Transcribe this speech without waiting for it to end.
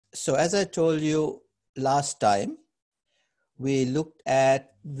So as I told you last time, we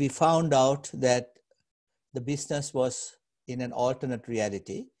found out that the business was in an alternate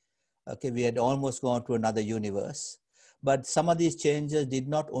reality. Okay, we had almost gone to another universe. But some of these changes did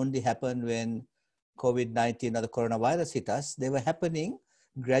not only happen when COVID-19 or the coronavirus hit us, they were happening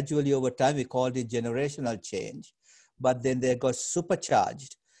gradually over time. We called it generational change. But then they got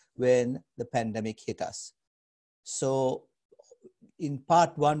supercharged when the pandemic hit us. So in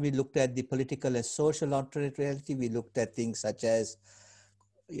part one, we looked at the political and social alternate reality. We looked at things such as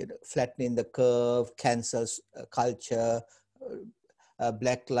flattening the curve, cancel culture,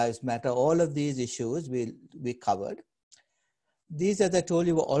 Black Lives Matter, all of these issues we covered. These, as I told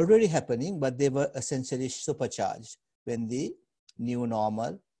you, were already happening, but they were essentially supercharged when the new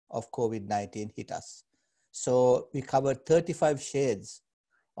normal of COVID-19 hit us. So we covered 35 shades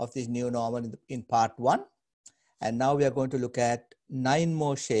of this new normal in part one. And now we are going to look at 9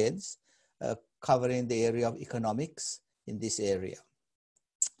 more shades covering the area of economics in this area.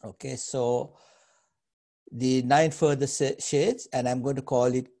 Okay, so the 9 further shades, and I'm going to call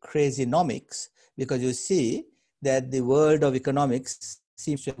it Crazynomics, because you see that the world of economics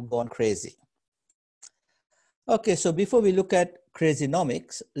seems to have gone crazy. Okay, so before we look at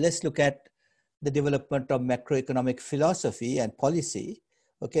Crazynomics, let's look at the development of macroeconomic philosophy and policy.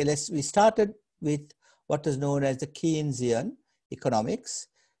 Okay, we started with what is known as the Keynesian economics.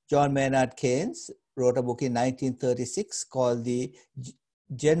 John Maynard Keynes wrote a book in 1936 called The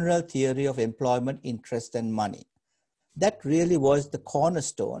General Theory of Employment, Interest, and Money. That really was the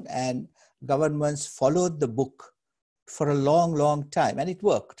cornerstone, and governments followed the book for a long, long time, and it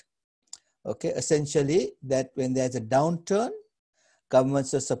worked. Okay, essentially that when there's a downturn,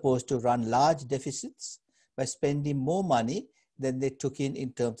 governments are supposed to run large deficits by spending more money than they took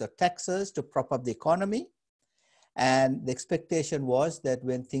in terms of taxes to prop up the economy. And the expectation was that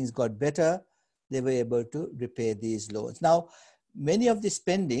when things got better, they were able to repay these loans. Now, many of the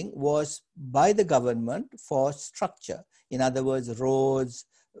spending was by the government for structure. In other words, roads,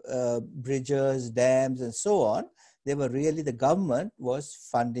 bridges, dams, and so on. They were really, the government was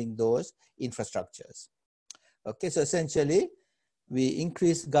funding those infrastructures. Okay, so essentially, we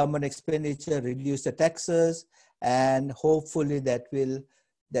increase government expenditure, reduce the taxes, and hopefully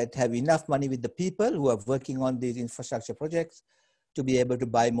that have enough money with the people who are working on these infrastructure projects to be able to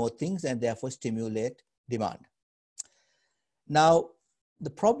buy more things and therefore stimulate demand. Now, the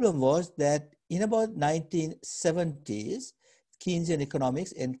problem was that in about 1970s, Keynesian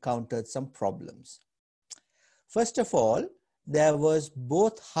economics encountered some problems. First of all, there was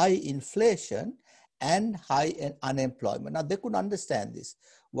both high inflation and high unemployment. Now, they couldn't understand this.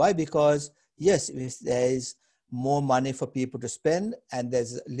 Why? Because, yes, if there is more money for people to spend and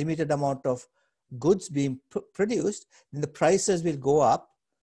there's a limited amount of goods being produced, then the prices will go up.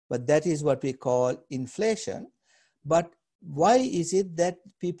 But that is what we call inflation. But why is it that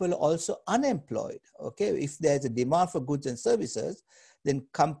people are also unemployed? Okay, if there's a demand for goods and services, then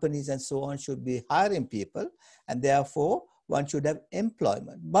companies and so on should be hiring people, and therefore one should have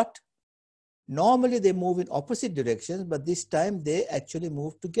employment. But normally they move in opposite directions, but this time they actually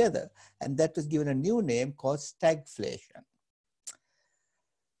move together. And that was given a new name called stagflation.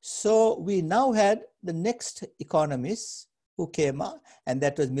 So we now had the next economist who came up, and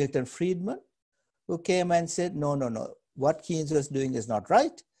that was Milton Friedman, who came and said, no, what Keynes was doing is not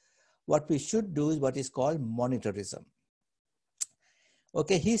right. What we should do is what is called monetarism.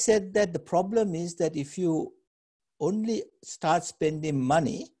 Okay, he said that the problem is that if you only start spending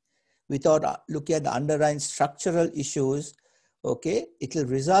money without looking at the underlying structural issues, okay, it will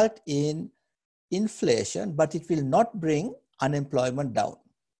result in inflation, but it will not bring unemployment down.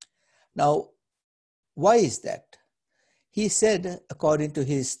 Now, why is that? He said, according to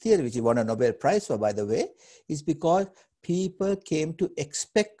his theory, which he won a Nobel Prize for, by the way, is because people came to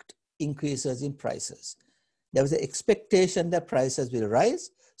expect increases in prices. There was an expectation that prices will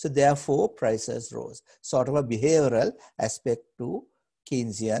rise, so therefore prices rose. Sort of a behavioral aspect to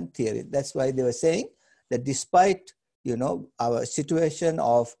Keynesian theory. That's why they were saying that despite, our situation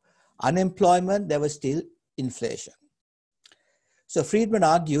of unemployment, there was still inflation. So Friedman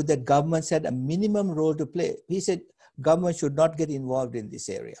argued that governments had a minimum role to play. He said government should not get involved in this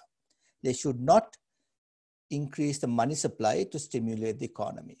area. They should not increase the money supply to stimulate the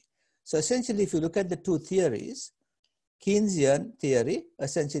economy. So essentially, if you look at the two theories, Keynesian theory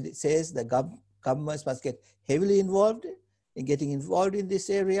essentially says that governments must get heavily involved in getting involved in this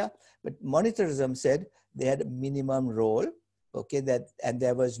area, but monetarism said they had a minimum role, okay, and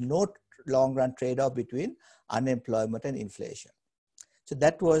there was no long-run trade-off between unemployment and inflation. So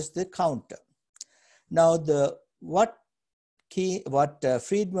that was the counter. Now, what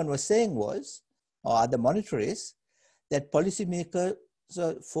Friedman was saying was, or other monetarists, that policymakers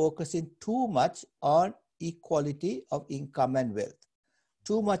are focusing too much on equality of income and wealth,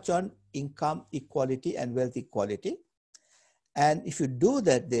 too much on income equality and wealth equality. And if you do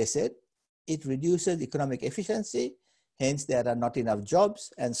that, they said, it reduces economic efficiency, hence there are not enough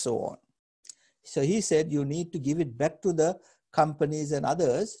jobs and so on. So he said you need to give it back to the companies and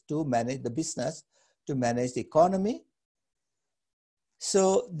others to manage the business, to manage the economy.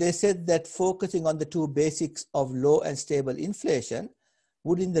 So they said that focusing on the two basics of low and stable inflation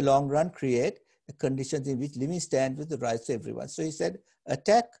would in the long run create the conditions in which living standards will rise to everyone. So he said,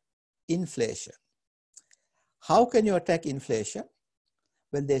 attack inflation. How can you attack inflation?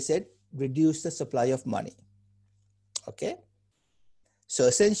 Well, they said, reduce the supply of money. Okay. So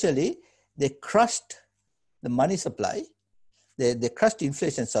essentially, they crushed the money supply. They crushed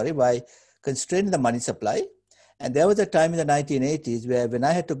inflation, by constraining the money supply. And there was a time in the 1980s where when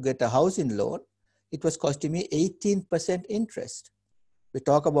I had to get a housing loan, it was costing me 18% interest. We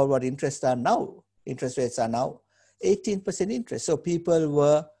talk about what interest rates are now, 18% interest. So people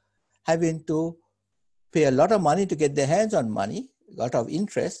were having to pay a lot of money to get their hands on money, a lot of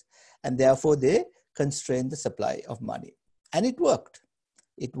interest, and therefore they constrained the supply of money. And it worked.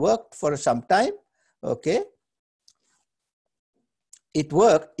 It worked for some time, okay? It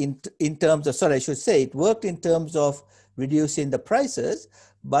worked in terms of, it worked in terms of reducing the prices,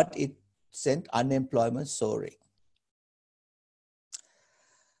 but it sent unemployment soaring.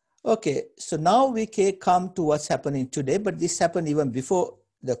 Okay, so now we can come to what's happening today, but this happened even before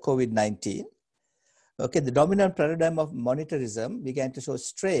the COVID-19. Okay, the dominant paradigm of monetarism began to show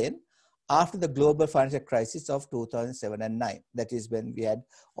strain after the global financial crisis of 2007 and 9. That is when we had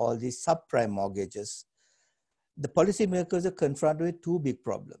all these subprime mortgages. The policymakers are confronted with two big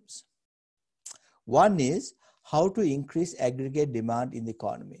problems. One is how to increase aggregate demand in the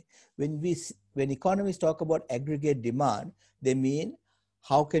economy. When economists talk about aggregate demand, they mean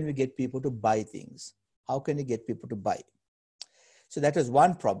how can we get people to buy things? How can we get people to buy? So that was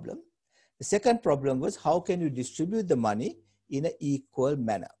one problem. The second problem was how can you distribute the money in an equal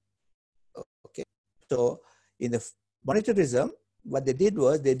manner? Okay, so in the monetarism, what they did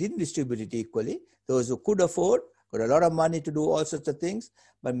was they didn't distribute it equally. Those who could afford got a lot of money to do all sorts of things,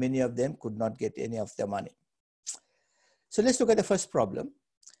 but many of them could not get any of their money. So let's look at the first problem.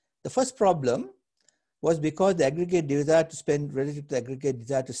 The first problem was because the aggregate desire to spend relative to the aggregate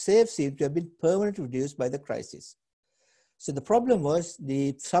desire to save seemed to have been permanently reduced by the crisis. So the problem was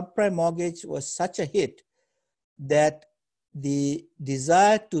the subprime mortgage was such a hit that the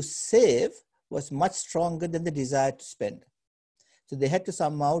desire to save was much stronger than the desire to spend. So they had to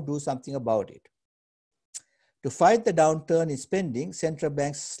somehow do something about it. To fight the downturn in spending, central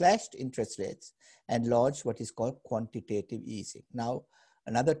banks slashed interest rates and launched what is called quantitative easing. Now,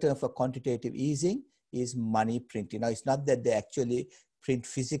 another term for quantitative easing is money printing. Now, it's not that they actually print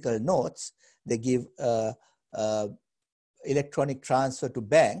physical notes. They give electronic transfer to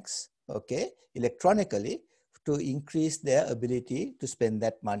banks, okay, electronically to increase their ability to spend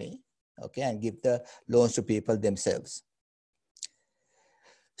that money, okay, and give the loans to people themselves.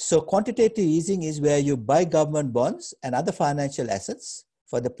 So quantitative easing is where you buy government bonds and other financial assets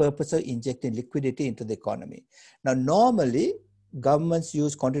for the purpose of injecting liquidity into the economy. Now, normally, governments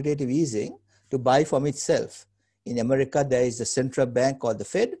use quantitative easing to buy from itself. In America, there is a central bank called the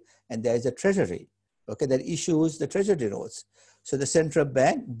Fed, and there is a treasury, okay, that issues the treasury notes. So the central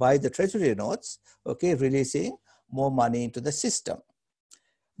bank buys the treasury notes, okay, releasing more money into the system.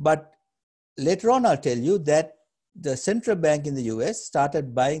 But later on, I'll tell you that the central bank in the US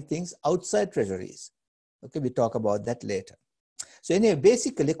started buying things outside treasuries. Okay, we talk about that later. So anyway,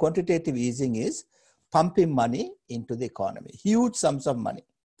 basically quantitative easing is pumping money into the economy, huge sums of money.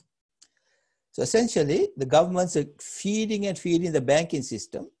 So essentially the governments are feeding and feeding the banking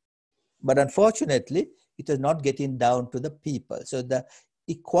system, but unfortunately it is not getting down to the people. So the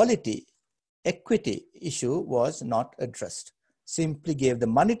equity issue was not addressed. Simply gave the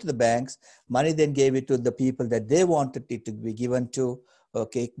money to the banks, money then gave it to the people that they wanted it to be given to,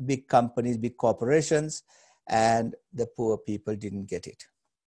 okay, big companies, big corporations, and the poor people didn't get it.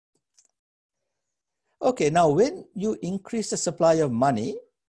 Okay, now when you increase the supply of money,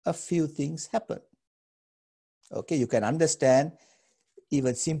 a few things happen. Okay, you can understand,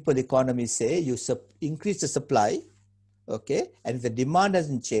 even simple economies say you increase the supply, okay, and if the demand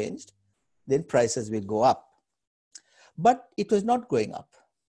hasn't changed, then prices will go up. But it was not going up,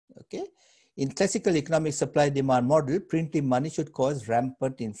 okay? In classical economic supply-demand model, printing money should cause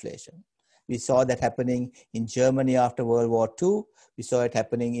rampant inflation. We saw that happening in Germany after World War II. We saw it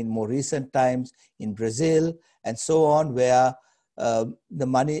happening in more recent times in Brazil and so on, where the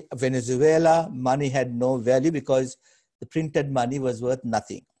money, Venezuela, money had no value because the printed money was worth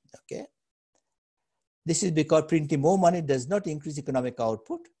nothing, okay? This is because printing more money does not increase economic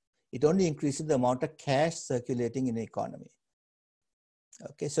output. It only increases the amount of cash circulating in the economy.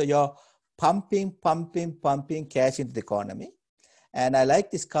 Okay, so you're pumping cash into the economy. And I like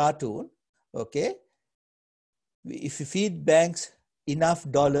this cartoon, okay? If you feed banks enough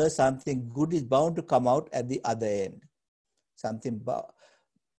dollars, something good is bound to come out at the other end. Something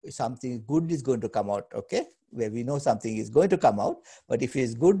good is going to come out, okay? Where we know something is going to come out, but if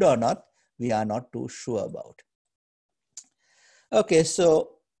it's good or not, we are not too sure about. Okay,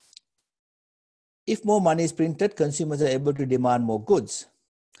 so if more money is printed, consumers are able to demand more goods.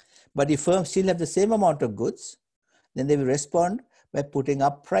 But if firms still have the same amount of goods, then they will respond by putting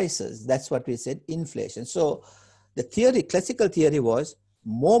up prices. That's what we said, inflation. So the theory, classical theory was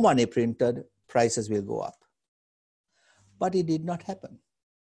more money printed, prices will go up. But it did not happen.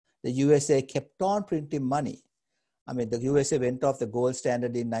 The USA kept on printing money. I mean, the USA went off the gold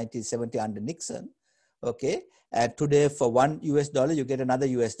standard in 1970 under Nixon, okay? And today for $1 US, you get another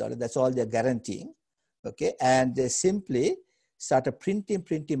US dollar. That's all they're guaranteeing, okay? And they simply started printing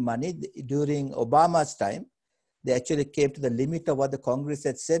money during Obama's time. They actually came to the limit of what the Congress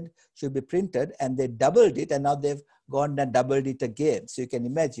had said should be printed, and they doubled it, and now they've gone and doubled it again. So you can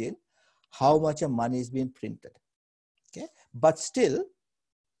imagine how much of money is being printed, okay? But still,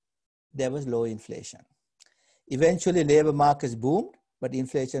 there was low inflation. Eventually, labor markets boomed, but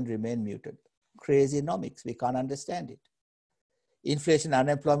inflation remained muted. Crazynomics, we can't understand it. Inflation and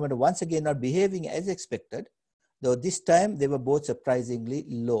unemployment are once again not behaving as expected, though this time they were both surprisingly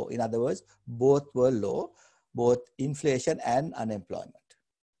low. In other words, both were low, both inflation and unemployment.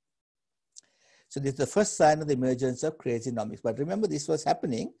 So this is the first sign of the emergence of crazynomics. But remember, this was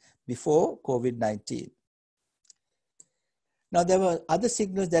happening before COVID-19. Now, there were other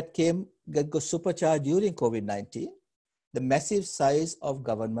signals that got supercharged during COVID-19, the massive size of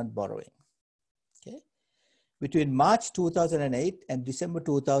government borrowing. Okay? Between March 2008 and December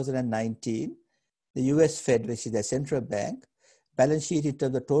 2019, the US Fed, which is the central bank, balance sheet in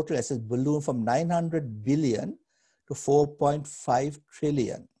terms of total assets ballooned from 900 billion to 4.5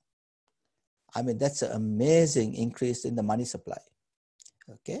 trillion. I mean, that's an amazing increase in the money supply.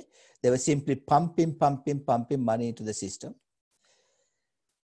 Okay? They were simply pumping money into the system.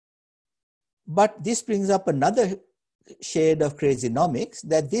 But this brings up another shade of crazynomics,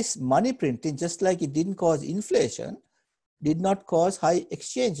 that this money printing, just like it didn't cause inflation, did not cause high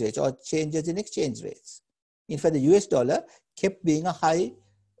exchange rates or changes in exchange rates. In fact, the US dollar kept being a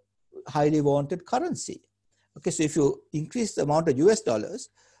highly wanted currency. Okay, so if you increase the amount of US dollars,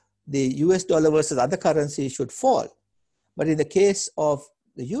 the US dollar versus other currencies should fall. But in the case of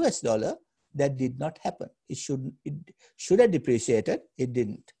the US dollar, that did not happen. It should have depreciated, it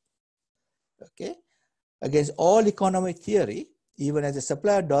didn't. Okay, against all economic theory, even as the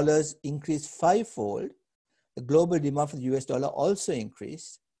supply of dollars increased fivefold, the global demand for the US dollar also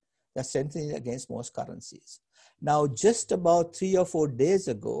increased, thus strengthening against most currencies. Now, just about 3 or 4 days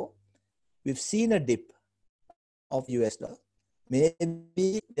ago, we've seen a dip of US dollar.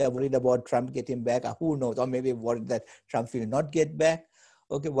 Maybe they're worried about Trump getting back, or who knows, or maybe worried that Trump will not get back.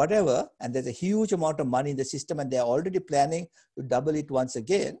 Okay, whatever, and there's a huge amount of money in the system, and they're already planning to double it once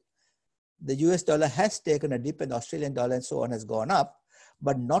again. The US dollar has taken a dip, and the Australian dollar and so on has gone up,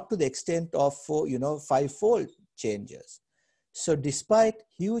 but not to the extent of fivefold changes. So despite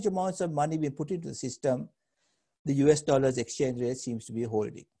huge amounts of money being put into the system, the US dollar's exchange rate seems to be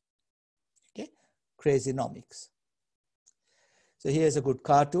holding. Okay, crazynomics. So here's a good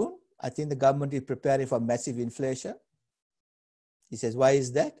cartoon. I think the government is preparing for massive inflation. He says, why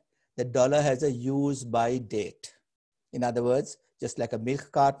is that? The dollar has a use by date. In other words, just like a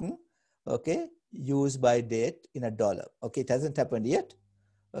milk carton, okay, use by date in a dollar. Okay, it hasn't happened yet,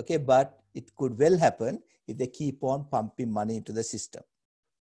 okay, but it could well happen if they keep on pumping money into the system.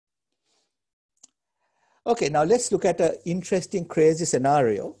 Okay, now let's look at an interesting, crazy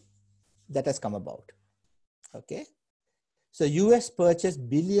scenario that has come about. Okay, so US purchased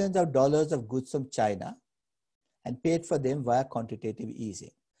billions of dollars of goods from China and paid for them via quantitative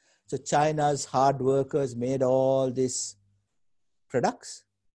easing. So China's hard workers made all these products,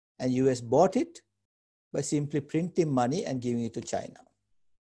 and US bought it by simply printing money and giving it to China.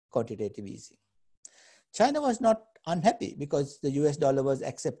 Quantitative easing. China was not unhappy because the US dollar was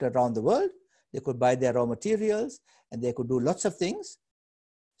accepted around the world. They could buy their raw materials and they could do lots of things.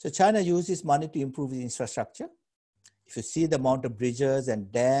 So China used this money to improve its infrastructure. If you see the amount of bridges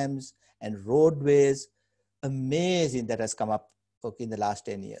and dams and roadways, amazing that has come up okay, in the last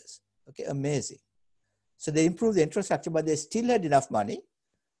 10 years. Okay, amazing. So they improved the infrastructure, but they still had enough money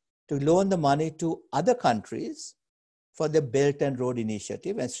to loan the money to other countries for the Belt and Road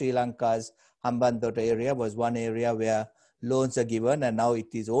Initiative. And Sri Lanka's Hambantota area was one area where loans are given, and now it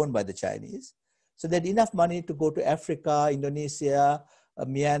is owned by the Chinese. So they had enough money to go to Africa, Indonesia,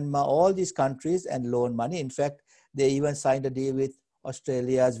 Myanmar, all these countries and loan money. In fact, they even signed a deal with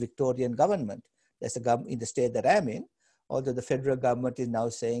Australia's Victorian government. That's the government in the state that I'm in, although the federal government is now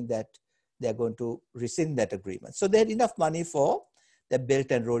saying that they're going to rescind that agreement. So they had enough money for the Belt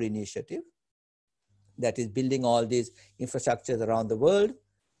and Road Initiative, that is building all these infrastructures around the world,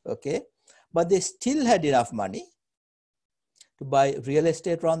 okay? But they still had enough money to buy real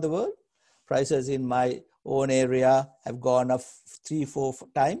estate around the world. Prices in my own area have gone up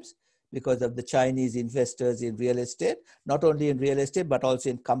 3-4 times because of the Chinese investors in real estate, not only in real estate, but also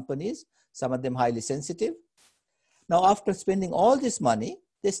in companies, some of them highly sensitive. Now, after spending all this money,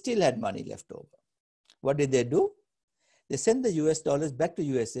 they still had money left over. What did they do? They sent the US dollars back to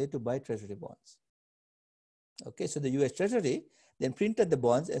USA to buy treasury bonds. Okay, so the US Treasury then printed the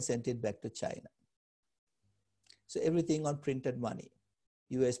bonds and sent it back to China. So everything on printed money.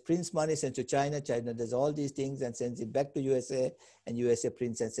 US prints money, sends to China, China does all these things and sends it back to USA, and USA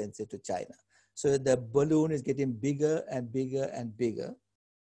prints and sends it to China. So the balloon is getting bigger and bigger and bigger,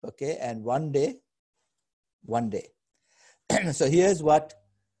 okay? And one day, so here's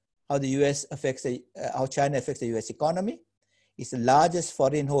how the US affects, how China affects the US economy. It's the largest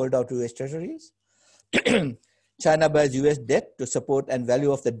foreign holder of US treasuries. China buys US debt to support and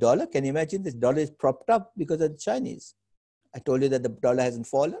value of the dollar. Can you imagine? This dollar is propped up because of the Chinese. I told you that the dollar hasn't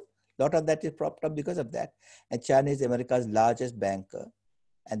fallen. A lot of that is propped up because of that. And China is America's largest banker.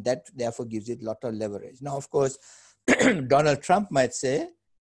 And that therefore gives it a lot of leverage. Now, of course, Donald Trump might say,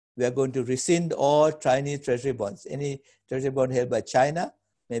 we are going to rescind all Chinese treasury bonds. Any treasury bond held by China,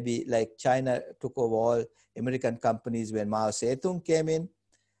 maybe like China took over all American companies when Mao Zedong came in.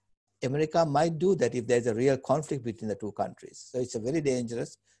 America might do that if there's a real conflict between the two countries. So it's a very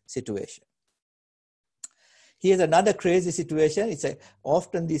dangerous situation. Here's another crazy situation.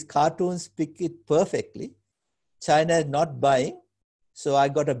 Often these cartoons pick it perfectly. China is not buying, so I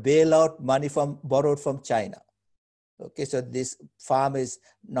got a bailout money borrowed from China. Okay, so this farm is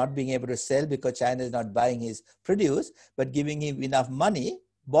not being able to sell because China is not buying his produce, but giving him enough money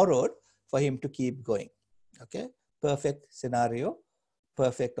borrowed for him to keep going. Okay, perfect scenario,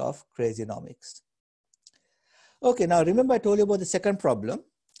 perfect of Crazynomics. Okay, now remember I told you about the second problem,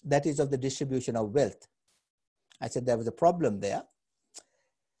 that is of the distribution of wealth. I said there was a problem there.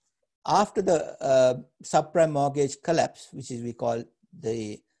 After the subprime mortgage collapse, which is we call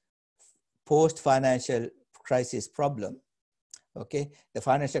the post-financial crisis problem, okay? The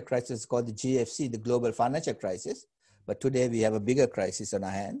financial crisis is called the GFC, the global financial crisis, but today we have a bigger crisis on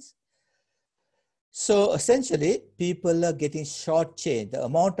our hands. So essentially, people are getting shortchanged. The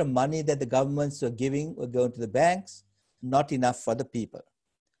amount of money that the governments were giving were going to the banks, not enough for the people.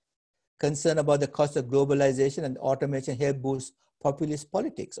 Concern about the cost of globalization and automation help boost populist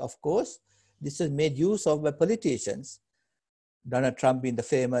politics. Of course, this is made use of by politicians. Donald Trump, in the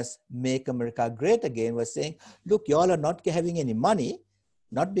famous Make America Great Again, was saying, look, y'all are not having any money,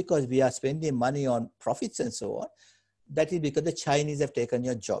 not because we are spending money on profits and so on. That is because the Chinese have taken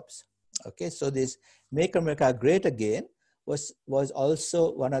your jobs. Okay, so this Make America Great Again was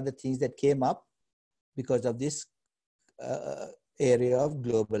also one of the things that came up because of this area of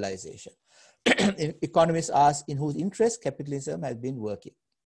globalization. Economists ask in whose interest capitalism has been working.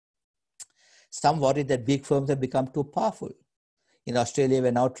 Some worry that big firms have become too powerful. In Australia,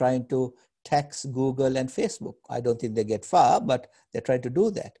 we're now trying to tax Google and Facebook. I don't think they get far, but they're trying to do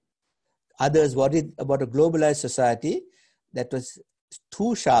that. Others worried about a globalized society that was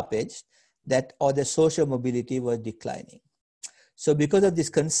too sharp-edged, or the social mobility was declining. So because of this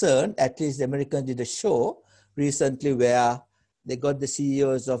concern, at least the Americans did a show recently where they got the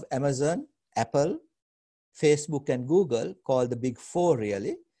CEOs of Amazon, Apple, Facebook, and Google, called the Big Four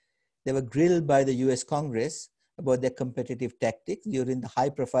really. They were grilled by the US Congress about their competitive tactics during the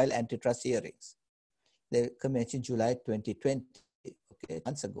high-profile antitrust hearings. They commenced in July 2020, okay,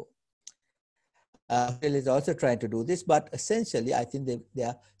 months ago. Australia is also trying to do this, but essentially, I think they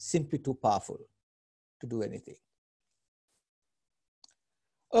are simply too powerful to do anything.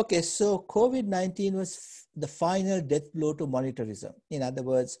 Okay, so COVID-19 was the final death blow to monetarism. In other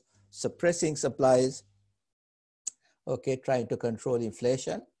words, suppressing supplies, okay, trying to control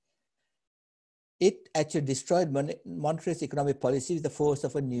inflation. It actually destroyed monetarist economic policy with the force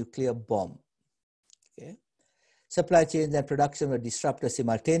of a nuclear bomb. Okay. Supply chains and production were disrupted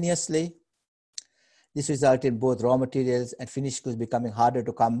simultaneously. This resulted in both raw materials and finished goods becoming harder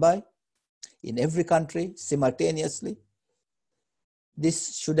to come by in every country simultaneously.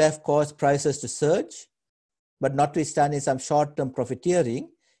 This should have caused prices to surge, but notwithstanding some short-term profiteering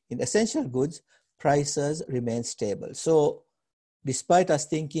in essential goods, prices remain stable. So despite us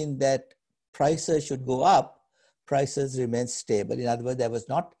thinking that prices should go up, prices remain stable. In other words, there was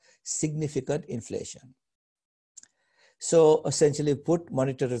not significant inflation. So essentially put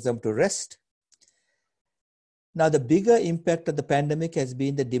monetarism to rest. Now the bigger impact of the pandemic has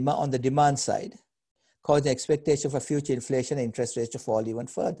been on the demand side, causing expectation for future inflation and interest rates to fall even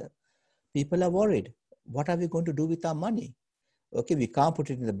further. People are worried. What are we going to do with our money? Okay, we can't put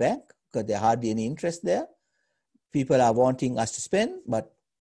it in the bank because there's hardly any interest there. People are wanting us to spend, but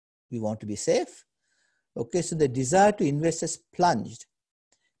we want to be safe. Okay, so the desire to invest has plunged.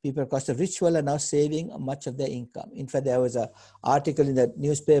 People across the rich world are now saving much of their income. In fact, there was an article in the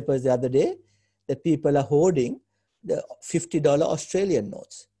newspapers the other day that people are hoarding the $50 Australian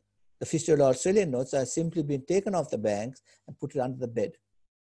notes. The $50 Australian notes are simply being taken off the banks and put it under the bed.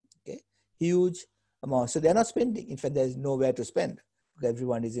 Okay, huge amount. So they're not spending. In fact, there's nowhere to spend because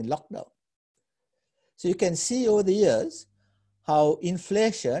everyone is in lockdown. So you can see over the years how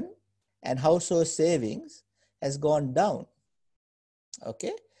inflation and household savings has gone down.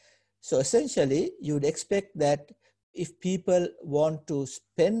 Okay, so essentially you would expect that if people want to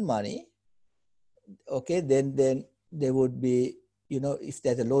spend money, okay, then there would be, if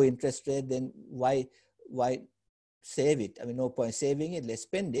there's a low interest rate, then why save it? I mean, no point saving it, let's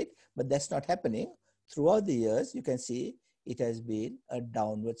spend it, but that's not happening. Throughout the years, you can see it has been a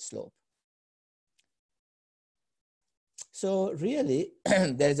downward slope. So really,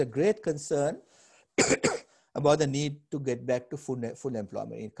 there is a great concern about the need to get back to full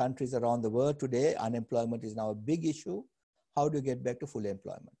employment. In countries around the world today, unemployment is now a big issue. How do you get back to full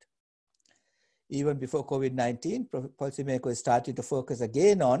employment? Even before COVID-19, policymakers started to focus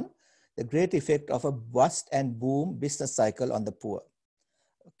again on the great effect of a bust and boom business cycle on the poor,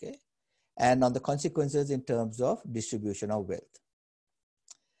 okay, and on the consequences in terms of distribution of wealth.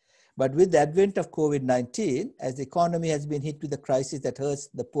 But with the advent of COVID-19, as the economy has been hit with a crisis that hurts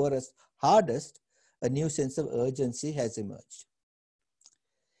the poorest hardest, a new sense of urgency has emerged.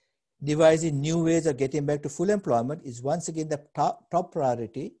 Devising new ways of getting back to full employment is once again the top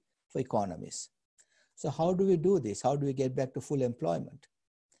priority for economists. So how do we do this? How do we get back to full employment?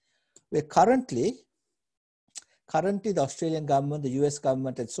 Well, currently the Australian government, the US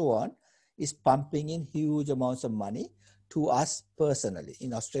government and so on is pumping in huge amounts of money to us personally.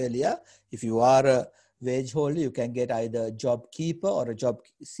 In Australia, if you are a wage holder, you can get either a job keeper or a job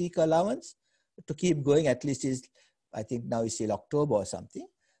seeker allowance to keep going, at least is, I think now it's till October or something.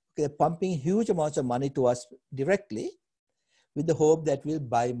 They're pumping huge amounts of money to us directly with the hope that we'll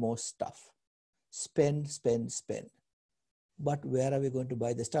buy more stuff. Spend. But where are we going to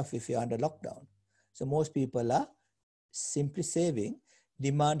buy the stuff if you're under lockdown? So most people are simply saving.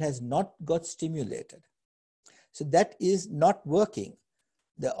 Demand has not got stimulated. So that is not working.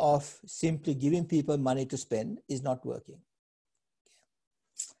 The of simply giving people money to spend is not working.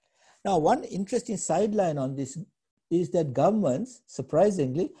 Now, one interesting sideline on this is that governments,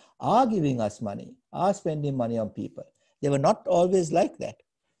 surprisingly, are giving us money, are spending money on people. They were not always like that.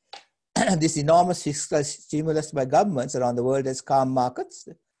 This enormous fiscal stimulus by governments around the world has calmed markets,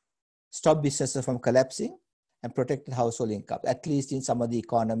 stopped businesses from collapsing, and protected household income, at least in some of the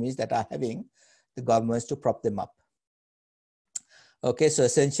economies that are having the governments to prop them up. Okay, so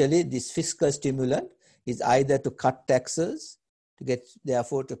essentially this fiscal stimulant is either to cut taxes, to get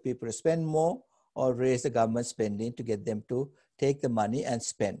therefore to people to spend more, or raise the government spending to get them to take the money and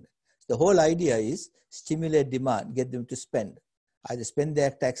spend. The whole idea is stimulate demand, get them to spend, either spend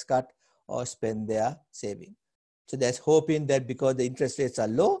their tax cut or spend their saving. So there's hoping that because the interest rates are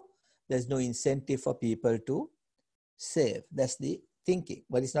low, there's no incentive for people to save. That's the thinking,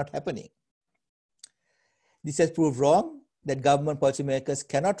 but it's not happening. This has proved wrong, that government policymakers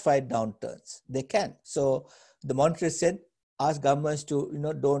cannot fight downturns. They can. So the monetary said, ask governments to,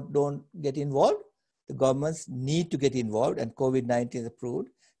 don't get involved. The governments need to get involved, and COVID-19 has proved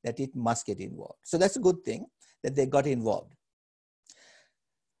that it must get involved. So that's a good thing that they got involved.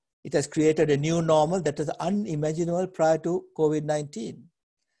 It has created a new normal that was unimaginable prior to COVID-19,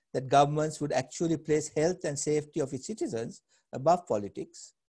 that governments would actually place health and safety of its citizens above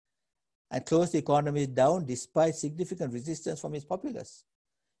politics and close the economy down despite significant resistance from its populace,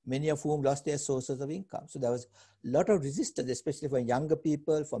 many of whom lost their sources of income. So there was a lot of resistance, especially from younger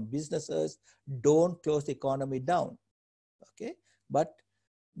people, from businesses. Don't close the economy down, okay? But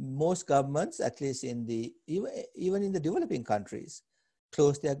most governments, at least in even in the developing countries,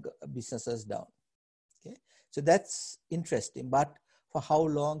 close their businesses down. Okay, so that's interesting. But for how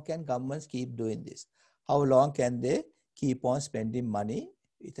long can governments keep doing this? How long can they keep on spending money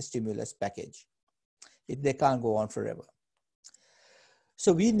with a stimulus package if they can't go on forever?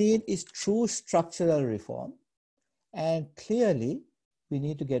 So we need is true structural reform, and clearly we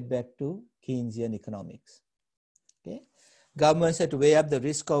need to get back to Keynesian economics. Okay, governments have to weigh up the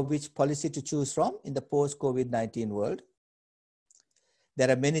risk of which policy to choose from in the post-COVID-19 world.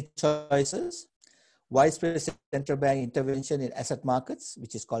 There are many choices. Widespread central bank intervention in asset markets,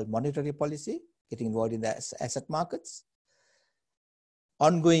 which is called monetary policy, getting involved in the asset markets.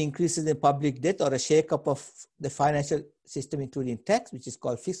 Ongoing increases in public debt or a shake-up of the financial system, including tax, which is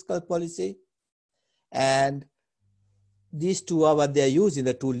called fiscal policy. And these two are what they are using,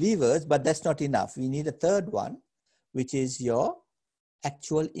 the two levers, but that's not enough. We need a third one, which is your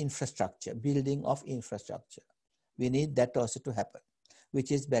actual infrastructure, building of infrastructure. We need that also to happen,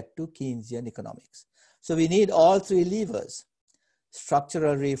 which is back to Keynesian economics. So we need all three levers: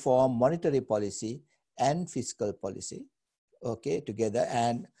 structural reform, monetary policy, and fiscal policy, okay, together.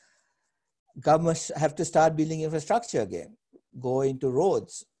 And governments have to start building infrastructure again, go into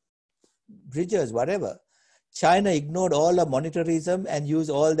roads, bridges, whatever. China ignored all of monetarism and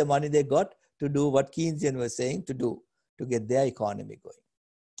used all the money they got to do what Keynesian was saying to do, to get their economy going.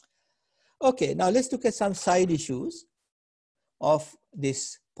 Okay, now let's look at some side issues of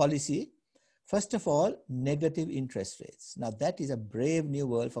this policy. First of all, negative interest rates. Now that is a brave new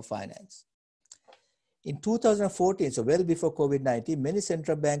world for finance. In 2014, so well before COVID-19, many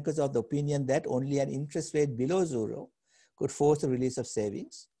central bankers are of the opinion that only an interest rate below zero could force the release of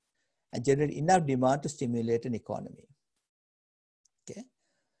savings and generate enough demand to stimulate an economy. Okay,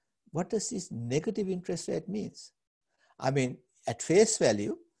 what does this negative interest rate means? I mean, at face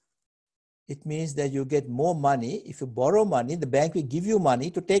value, it means that you get more money. If you borrow money, the bank will give you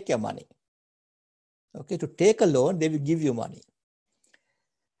money to take your money. Okay, to take a loan, they will give you money.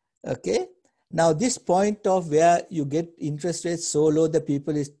 Okay, now this point of where you get interest rates so low that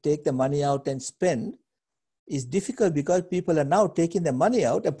people take the money out and spend is difficult because people are now taking the money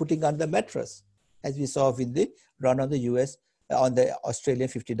out and putting on the mattress, as we saw in the run on the US, on the Australian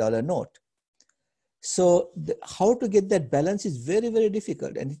 $50 note. So how to get that balance is very, very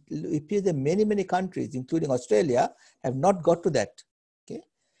difficult. And it appears that many, many countries, including Australia, have not got to that. Okay,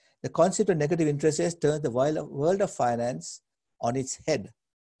 the concept of negative interest rates turns the world of finance on its head.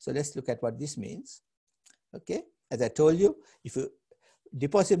 So let's look at what this means. Okay, as I told you, if you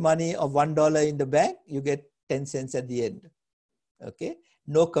deposit money of $1 in the bank, you get 10 cents at the end. Okay,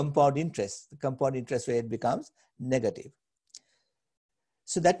 no compound interest. The compound interest rate becomes negative.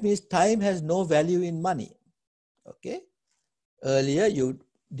 So that means time has no value in money. Okay, earlier you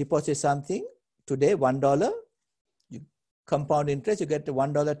deposit something, today $1, you compound interest, you get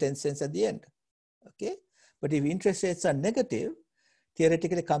 $1 10 cents at the end. Okay, but if interest rates are negative,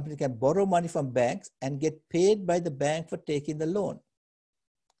 theoretically a company can borrow money from banks and get paid by the bank for taking the loan.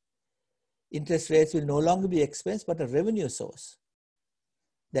 Interest rates will no longer be expense but a revenue source.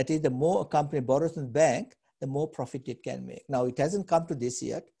 That is, the more a company borrows from the bank, the more profit it can make. Now, it hasn't come to this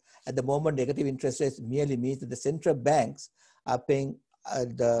yet. At the moment, negative interest rates merely means that the central banks are paying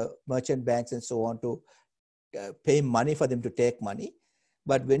the merchant banks and so on to pay money for them to take money.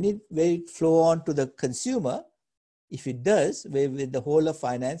 But when it flow on to the consumer, if it does, the whole of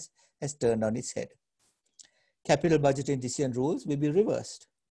finance has turned on its head. Capital budgeting decision rules will be reversed.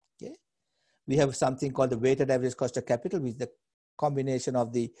 Okay, we have something called the weighted average cost of capital, which is the combination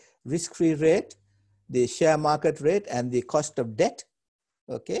of the risk-free rate, the share market rate, and the cost of debt.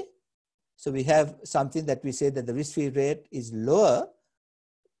 Okay, so we have something that we say that the risk-free rate is lower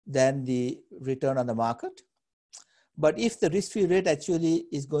than the return on the market. But if the risk-free rate actually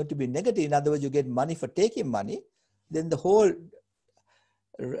is going to be negative, in other words, you get money for taking money, then the whole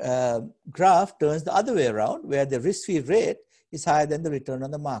graph turns the other way around, where the risk-free rate is higher than the return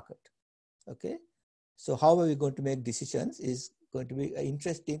on the market. Okay, so how are we going to make decisions is going to be an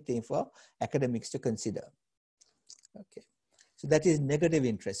interesting thing for academics to consider. Okay, so that is negative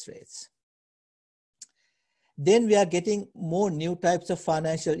interest rates. Then we are getting more new types of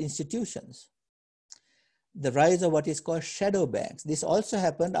financial institutions. The rise of what is called shadow banks. This also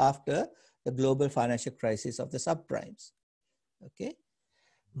happened after the global financial crisis of the subprimes. Okay,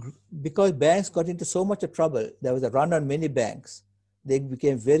 because banks got into so much of trouble, there was a run on many banks. They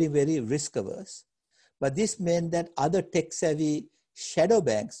became very, very risk averse. But this meant that other tech-savvy shadow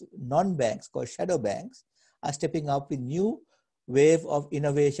banks, non-banks called shadow banks, are stepping up with new wave of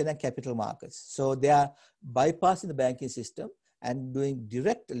innovation and capital markets. So they are bypassing the banking system and doing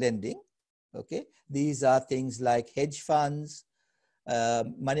direct lending. Okay, these are things like hedge funds,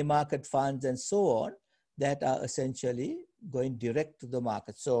 money market funds, and so on, that are essentially going direct to the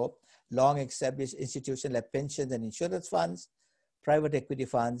market. So long established institutions like pensions and insurance funds, private equity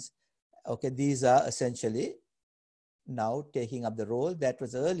funds, okay, these are essentially now taking up the role that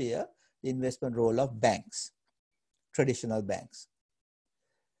was earlier the investment role of banks, traditional banks.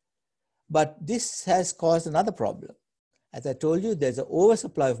 But this has caused another problem. As I told you, there's an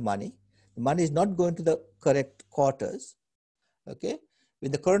oversupply of money. The money is not going to the correct quarters. Okay,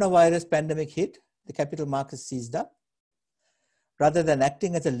 when the coronavirus pandemic hit, the capital markets seized up. Rather than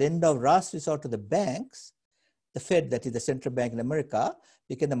acting as a lender of last resort to the banks, the Fed, that is the central bank in America,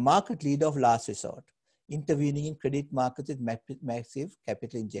 became the market leader of last resort, intervening in credit markets with massive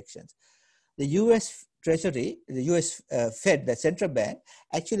capital injections. The US Treasury, the US Fed, the central bank,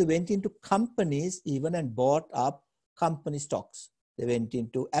 actually went into companies even and bought up company stocks. They went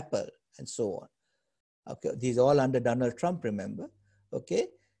into Apple and so on. Okay, these all under Donald Trump, remember? Okay,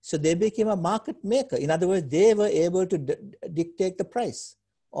 so they became a market maker. In other words, they were able to dictate the price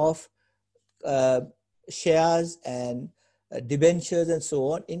of shares and debentures and so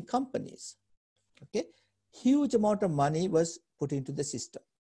on in companies. Okay, huge amount of money was put into the system.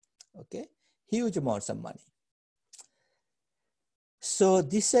 Okay, huge amounts of money. So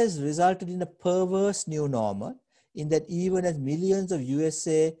this has resulted in a perverse new normal, in that even as millions of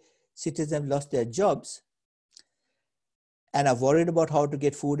USA citizens lost their jobs and are worried about how to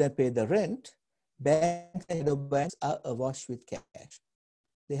get food and pay the rent, banks and banks are awash with cash.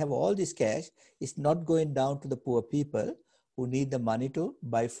 They have all this cash. It's not going down to the poor people who need the money to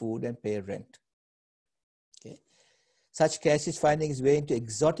buy food and pay rent. Okay. Such cash is finding its way into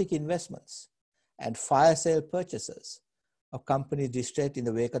exotic investments and fire sale purchases of companies distressed in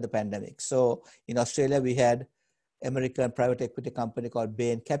the wake of the pandemic. So in Australia, we had American private equity company called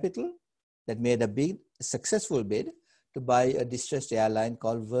Bain Capital that made a big, successful bid to buy a distressed airline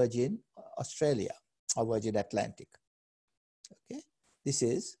called Virgin Australia or Virgin Atlantic. Okay, this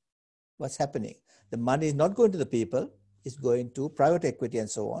is what's happening. The money is not going to the people, it's going to private equity and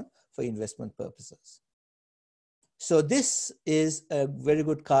so on for investment purposes. So this is a very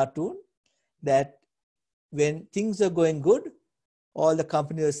good cartoon that when things are going good, all the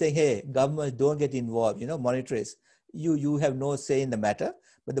companies are saying, hey, governments don't get involved, monetarists. You have no say in the matter.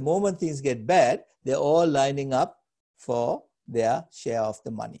 But the moment things get bad, they're all lining up for their share of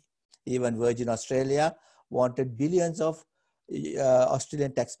the money. Even Virgin Australia wanted billions of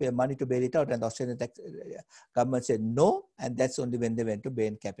Australian taxpayer money to bail it out, and the Australian government said no, and that's only when they went to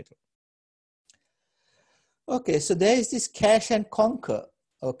Bain Capital. Okay, so there is this cash and conquer,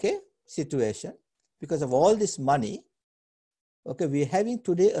 okay, situation. Because of all this money, okay, we're having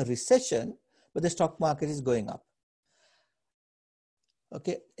today a recession, but the stock market is going up.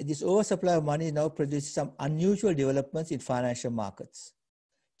 Okay, this oversupply of money now produces some unusual developments in financial markets,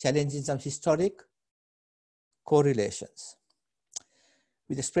 challenging some historic correlations.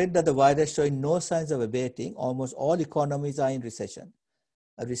 With the spread of the virus showing no signs of abating, almost all economies are in recession.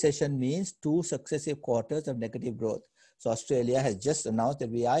 A recession means 2 successive quarters of negative growth. So Australia has just announced that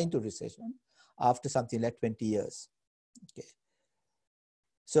we are into recession after something like 20 years. Okay.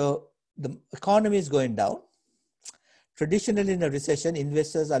 So the economy is going down. Traditionally, in a recession,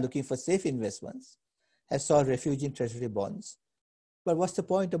 investors are looking for safe investments, have sought refuge in treasury bonds. But what's the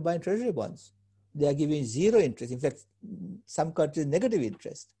point of buying treasury bonds? They are giving 0 interest. In fact, some countries negative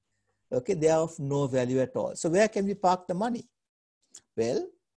interest. Okay, they are of no value at all. So where can we park the money? Well,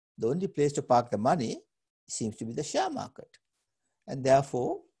 the only place to park the money seems to be the share market. And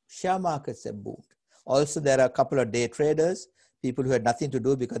therefore, share markets have boomed. Also, there are a couple of day traders, people who had nothing to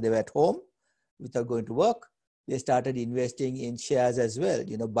do because they were at home without going to work. They started investing in shares as well,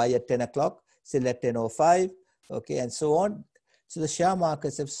 buy at 10 o'clock, sell at 10:05, okay, and so on. So the share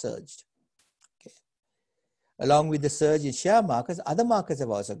markets have surged. Okay. Along with the surge in share markets, other markets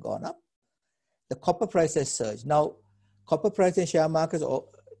have also gone up. The copper price has surged. Now, copper price and share markets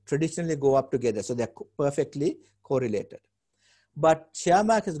traditionally go up together, so they're perfectly correlated. But share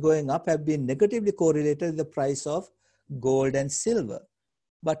markets going up have been negatively correlated with the price of gold and silver.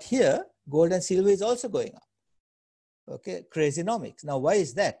 But here, gold and silver is also going up. Okay, Crazynomics. Now, why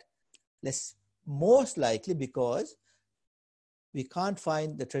is that? Most likely because we can't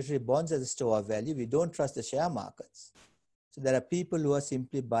find the treasury bonds as a store of value. We don't trust the share markets. So there are people who are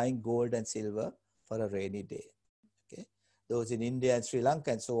simply buying gold and silver for a rainy day. Okay, those in India and Sri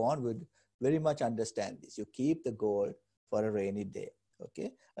Lanka and so on would very much understand this. You keep the gold for a rainy day.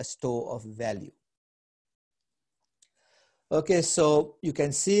 Okay, a store of value. Okay, so you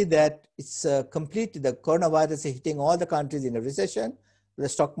can see that it's the coronavirus is hitting all the countries in a recession. The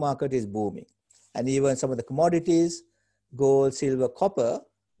stock market is booming. And even some of the commodities, gold, silver, copper,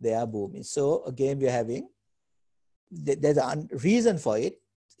 they are booming. So again, we're having, there's a reason for it,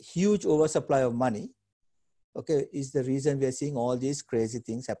 huge oversupply of money, okay, is the reason we're seeing all these crazy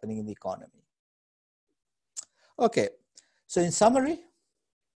things happening in the economy. Okay, so in summary,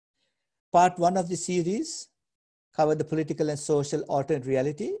 part 1 of the series covered the political and social alternate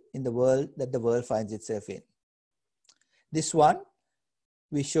reality in the world that the world finds itself in. This one,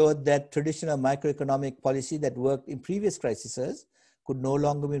 we showed that traditional microeconomic policy that worked in previous crises could no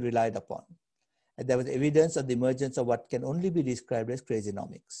longer be relied upon. And there was evidence of the emergence of what can only be described as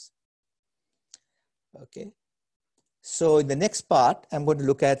crazynomics. Okay. So in the next part, I'm going to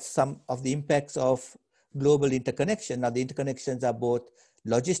look at some of the impacts of global interconnection. Now, the interconnections are both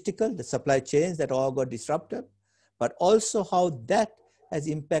logistical, the supply chains that all got disrupted, but also how that has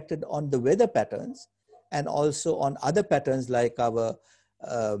impacted on the weather patterns and also on other patterns like our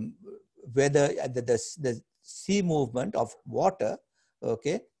weather, the sea movement of water,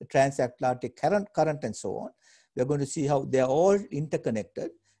 okay, the transatlantic current and so on. We're going to see how they're all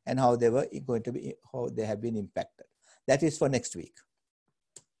interconnected and how they were going to be, how they have been impacted. That is for next week.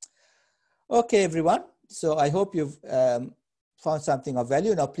 Okay, everyone. So I hope you've found something of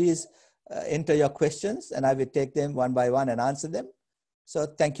value. Now, please enter your questions and I will take them one by one and answer them. So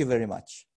thank you very much.